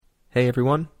Hey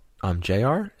everyone, I'm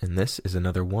JR, and this is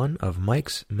another one of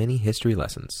Mike's mini history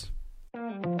lessons.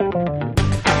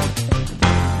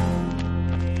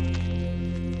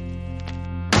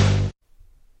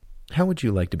 How would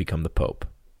you like to become the Pope?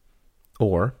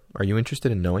 Or are you interested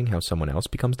in knowing how someone else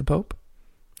becomes the Pope?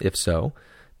 If so,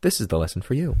 this is the lesson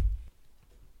for you.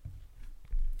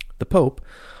 The Pope,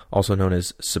 also known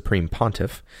as Supreme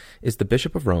Pontiff, is the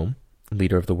Bishop of Rome,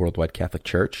 leader of the worldwide Catholic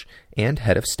Church, and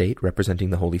head of state representing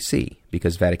the Holy See,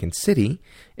 because Vatican City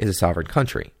is a sovereign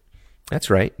country. That's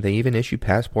right, they even issue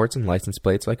passports and license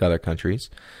plates like other countries.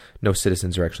 No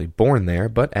citizens are actually born there,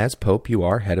 but as Pope you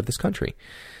are head of this country.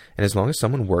 And as long as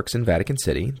someone works in Vatican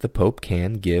City, the Pope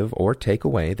can give or take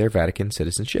away their Vatican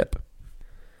citizenship.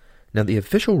 Now the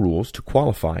official rules to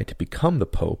qualify to become the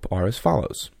Pope are as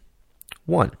follows.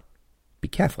 1. Be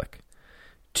Catholic.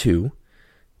 2.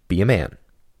 Be a man.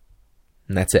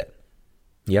 And that's it.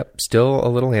 Yep, still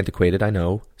a little antiquated, I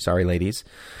know. Sorry, ladies.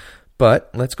 But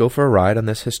let's go for a ride on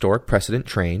this historic precedent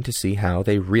train to see how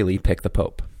they really pick the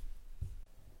Pope.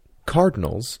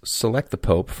 Cardinals select the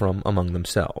Pope from among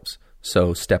themselves.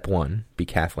 So step 1, be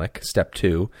Catholic. Step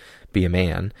 2, be a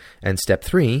man. And step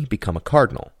 3, become a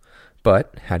cardinal.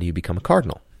 But how do you become a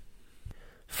cardinal?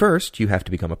 First, you have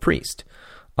to become a priest.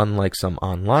 Unlike some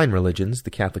online religions, the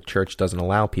Catholic Church doesn't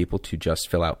allow people to just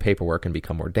fill out paperwork and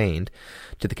become ordained.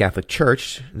 To the Catholic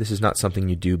Church, this is not something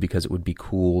you do because it would be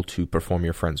cool to perform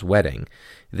your friend's wedding.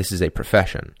 This is a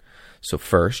profession. So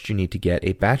first, you need to get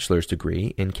a bachelor's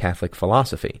degree in Catholic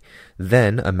philosophy,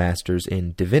 then a master's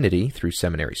in divinity through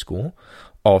seminary school.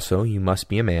 Also, you must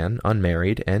be a man,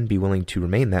 unmarried, and be willing to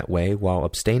remain that way while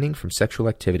abstaining from sexual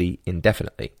activity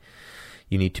indefinitely.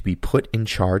 You need to be put in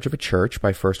charge of a church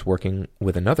by first working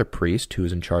with another priest who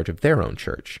is in charge of their own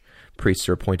church. Priests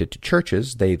are appointed to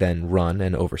churches they then run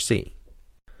and oversee.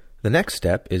 The next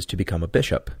step is to become a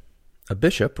bishop. A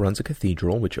bishop runs a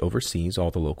cathedral which oversees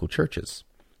all the local churches.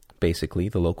 Basically,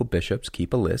 the local bishops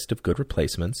keep a list of good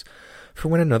replacements for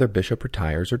when another bishop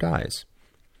retires or dies.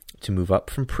 To move up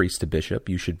from priest to bishop,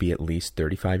 you should be at least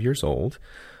 35 years old,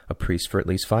 a priest for at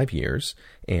least 5 years,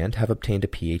 and have obtained a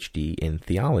PhD in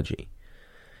theology.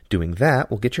 Doing that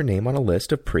will get your name on a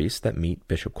list of priests that meet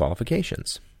bishop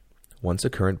qualifications. Once a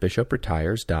current bishop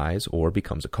retires, dies, or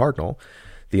becomes a cardinal,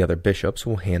 the other bishops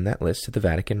will hand that list to the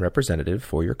Vatican representative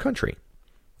for your country.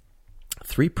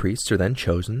 3 priests are then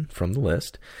chosen from the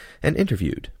list and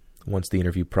interviewed. Once the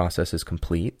interview process is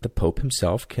complete, the Pope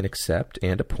himself can accept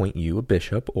and appoint you a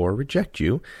bishop or reject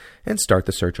you and start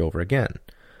the search over again.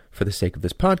 For the sake of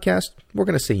this podcast, we're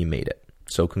going to say you made it.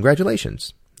 So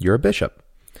congratulations, you're a bishop.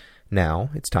 Now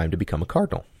it's time to become a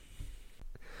cardinal.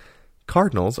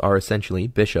 Cardinals are essentially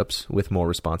bishops with more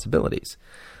responsibilities.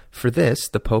 For this,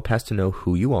 the Pope has to know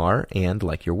who you are and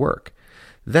like your work.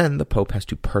 Then the Pope has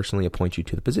to personally appoint you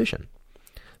to the position.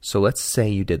 So let's say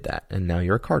you did that, and now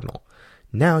you're a cardinal.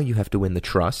 Now you have to win the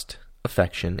trust,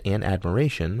 affection, and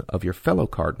admiration of your fellow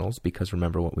cardinals because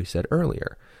remember what we said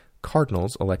earlier.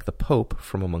 Cardinals elect the Pope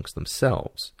from amongst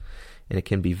themselves. And it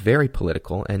can be very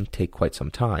political and take quite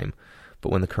some time.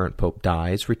 But when the current Pope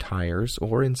dies, retires,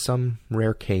 or in some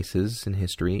rare cases in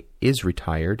history, is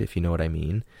retired, if you know what I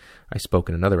mean. I spoke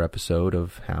in another episode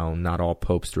of how not all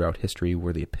popes throughout history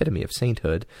were the epitome of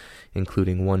sainthood,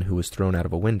 including one who was thrown out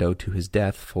of a window to his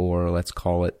death for, let's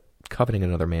call it, coveting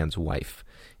another man's wife,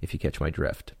 if you catch my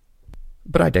drift.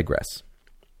 But I digress.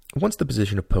 Once the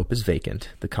position of Pope is vacant,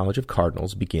 the College of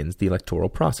Cardinals begins the electoral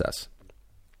process.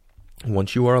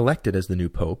 Once you are elected as the new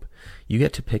Pope, you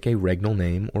get to pick a regnal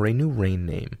name or a new reign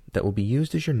name that will be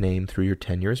used as your name through your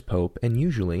tenure as Pope and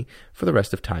usually for the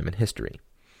rest of time in history.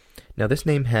 Now this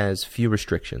name has few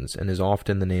restrictions and is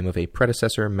often the name of a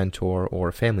predecessor, mentor, or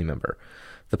a family member.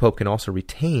 The Pope can also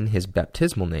retain his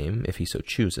baptismal name if he so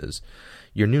chooses.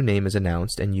 Your new name is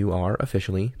announced and you are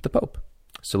officially the Pope.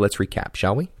 So let's recap,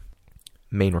 shall we?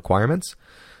 Main requirements: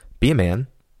 be a man,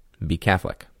 be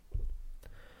Catholic.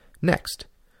 Next,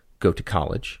 go to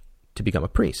college to become a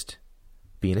priest.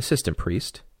 Be an assistant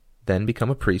priest, then become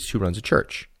a priest who runs a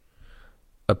church.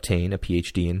 Obtain a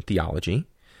PhD in theology.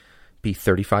 Be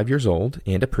 35 years old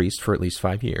and a priest for at least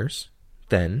 5 years.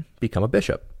 Then become a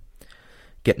bishop.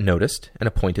 Get noticed and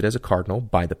appointed as a cardinal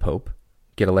by the Pope.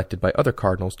 Get elected by other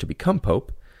cardinals to become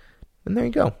Pope. And there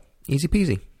you go. Easy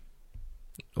peasy.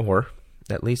 Or,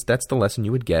 at least that's the lesson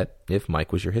you would get if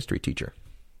Mike was your history teacher.